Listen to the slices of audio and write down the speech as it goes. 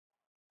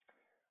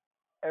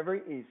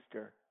Every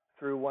Easter,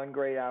 through one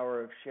great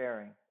hour of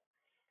sharing,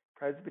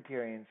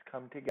 Presbyterians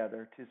come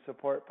together to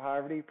support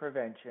poverty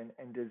prevention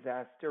and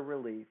disaster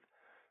relief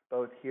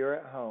both here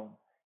at home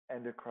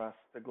and across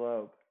the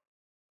globe.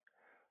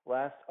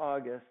 Last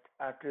August,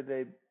 after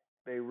the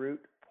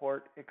Beirut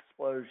port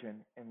explosion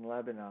in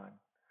Lebanon,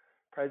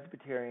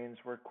 Presbyterians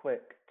were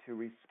quick to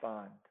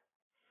respond.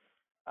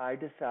 I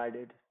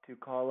decided to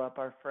call up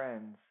our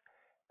friends,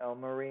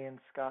 Elmarie and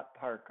Scott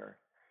Parker,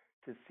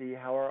 to see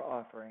how our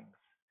offerings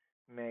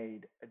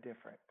made a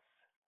difference.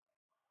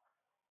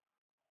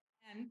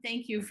 And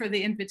thank you for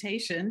the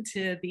invitation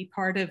to be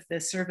part of the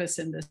service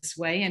in this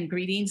way, and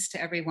greetings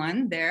to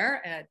everyone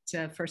there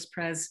at First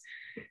Pres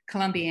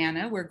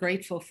Columbiana. We're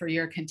grateful for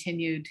your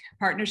continued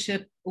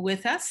partnership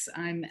with us.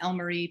 I'm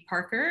Elmarie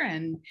Parker,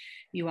 and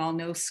you all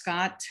know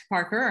Scott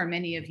Parker, or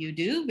many of you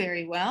do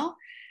very well.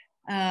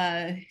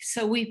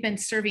 So we've been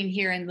serving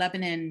here in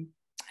Lebanon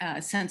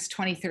since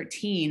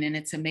 2013, and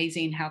it's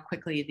amazing how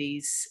quickly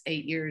these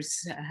 8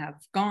 years have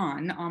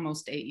gone,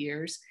 almost 8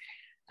 years.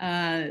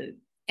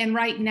 And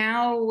right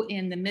now,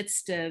 in the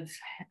midst of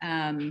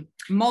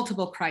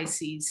multiple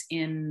crises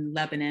in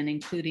Lebanon,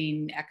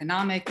 including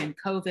economic and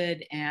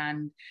COVID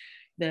and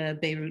the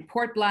Beirut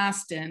port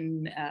blast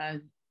and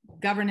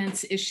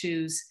governance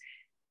issues,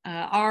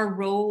 our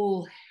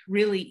role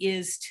really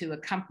is to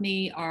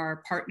accompany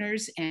our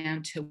partners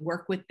and to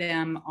work with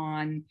them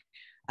on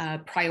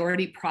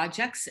priority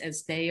projects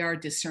as they are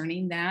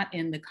discerning that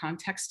in the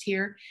context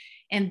here.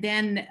 And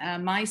then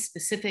my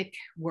specific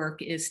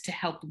work is to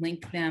help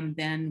link them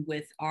then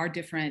with our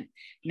different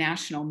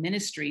national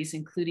ministries,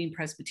 including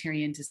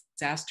Presbyterian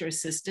Disaster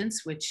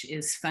Assistance, which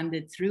is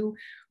funded through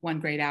One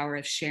Great Hour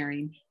of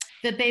Sharing.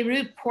 The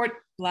Beirut port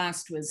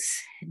blast was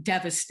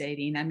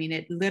devastating. I mean,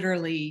 it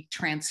literally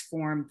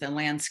transformed the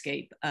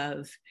landscape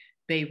of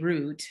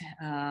Beirut,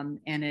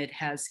 and it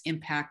has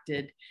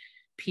impacted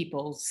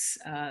people's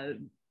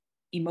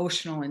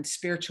emotional and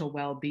spiritual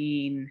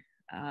well-being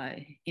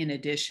in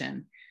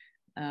addition.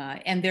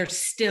 And there's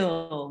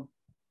still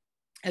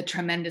a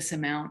tremendous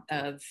amount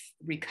of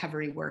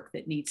recovery work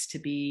that needs to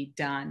be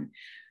done.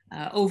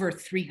 Over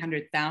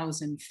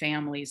 300,000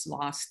 families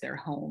lost their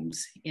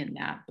homes in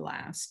that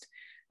blast.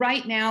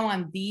 Right now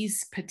on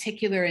these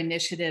particular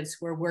initiatives,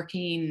 we're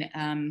working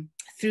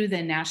through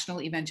the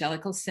National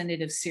Evangelical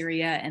Synod of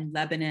Syria and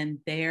Lebanon,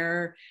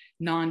 their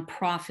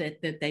nonprofit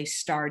that they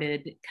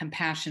started,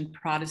 Compassion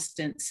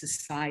Protestant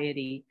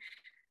Society.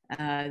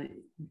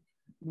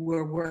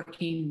 We're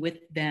working with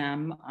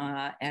them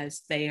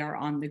as they are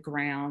on the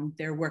ground.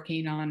 They're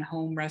working on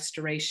home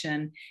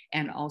restoration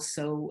and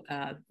also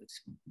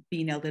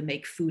being able to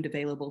make food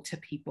available to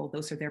people.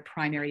 Those are their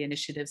primary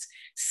initiatives,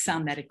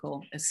 some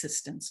medical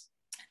assistance.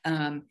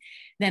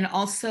 Then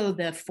also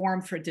the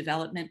Forum for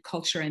Development,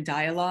 Culture, and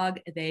Dialogue.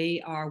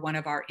 They are one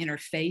of our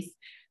interfaith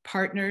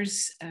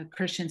partners,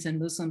 Christians and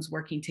Muslims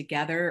working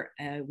together.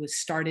 Was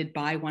started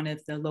by one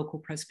of the local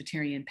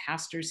Presbyterian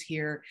pastors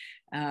here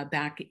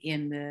back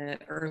in the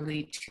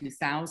early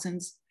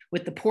 2000s.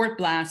 With the port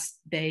blast,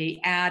 they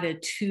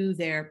added to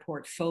their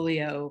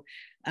portfolio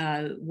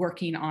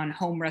working on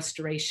home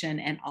restoration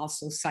and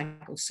also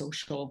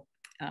psychosocial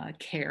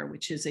care,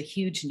 which is a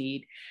huge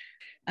need.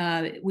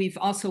 We've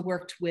also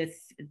worked with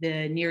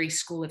the Near East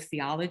School of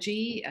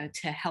Theology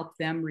to help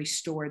them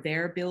restore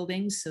their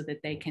buildings so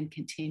that they can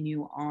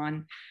continue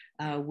on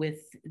with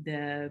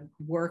the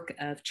work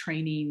of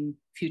training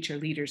future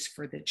leaders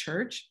for the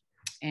church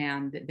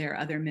and their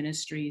other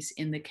ministries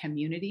in the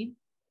community.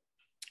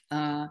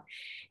 And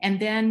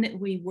then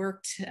we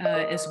worked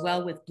as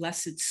well with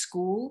Blessed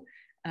School.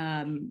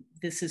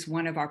 This is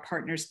one of our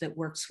partners that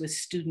works with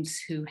students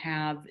who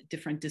have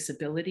different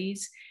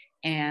disabilities,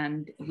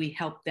 and we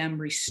help them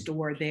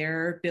restore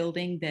their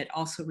building that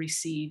also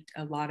received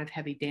a lot of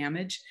heavy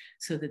damage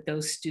so that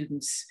those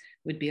students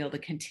would be able to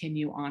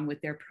continue on with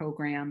their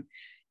program.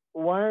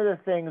 One of the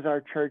things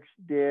our church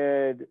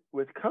did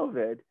with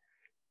COVID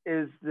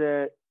is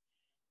that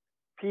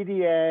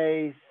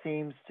PDA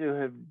seems to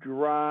have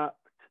dropped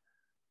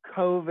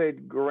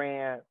COVID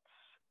grants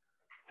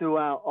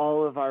throughout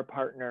all of our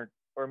partner,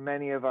 or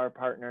many of our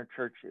partner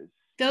churches.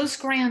 Those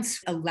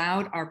grants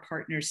allowed our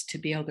partners to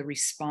be able to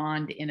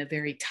respond in a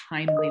very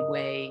timely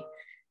way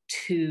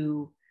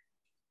to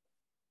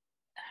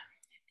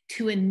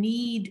a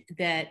need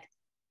that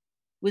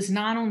was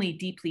not only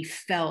deeply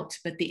felt,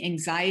 but the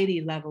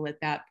anxiety level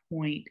at that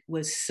point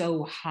was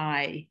so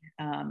high,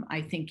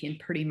 I think, in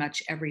pretty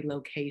much every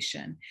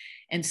location.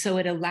 And so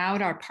it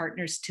allowed our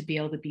partners to be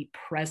able to be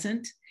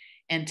present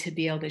and to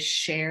be able to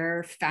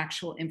share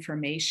factual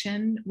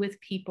information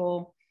with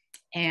people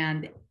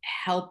and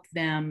help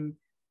them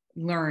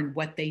learn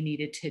what they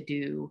needed to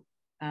do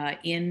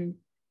in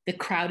the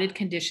crowded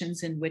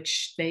conditions in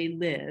which they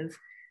live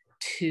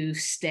to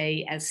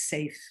stay as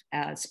safe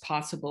as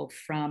possible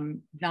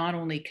from not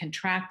only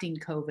contracting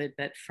COVID,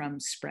 but from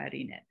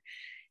spreading it.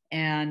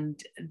 And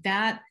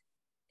that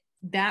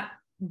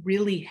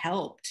really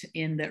helped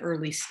in the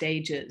early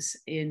stages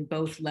in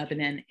both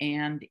Lebanon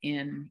and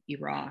in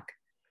Iraq.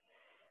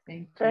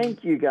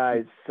 Thank you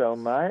guys so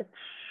much.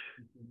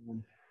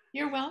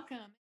 You're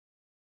welcome.